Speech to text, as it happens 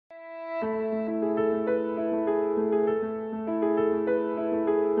My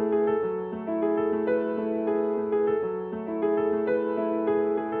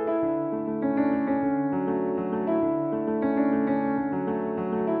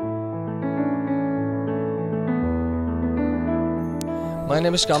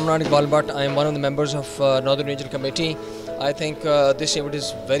name is Kamran Iqbal. I am one of the members of Northern Regional Committee. I think this event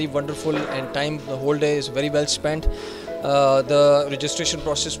is very wonderful and the whole day is very well spent. The registration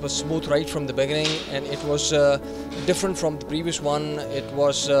process was smooth right from the beginning, and it was different from the previous one. It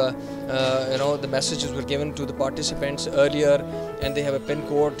was, the messages were given to the participants earlier, and they have a PIN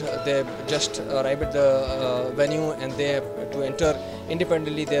code. They just arrive at the venue and they have to enter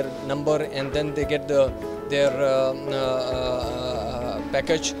independently their number, and then they get their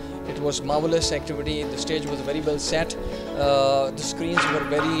package. It was marvelous activity. The stage was very well set. The screens were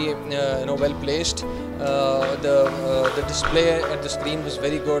very well placed. The display at the screen was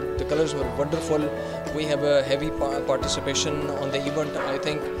very good. The colors were wonderful. We have a heavy participation on the event. I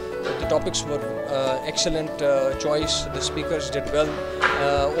think the topics were excellent choice. The speakers did well.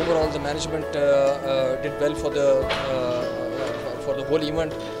 Overall, the management did well for the whole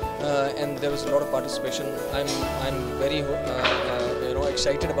event, and there was a lot of participation. I'm very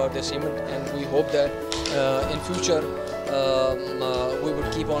excited about this event, and we hope that in future we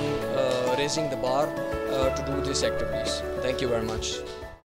would keep on raising the bar to do these activities. Thank you very much.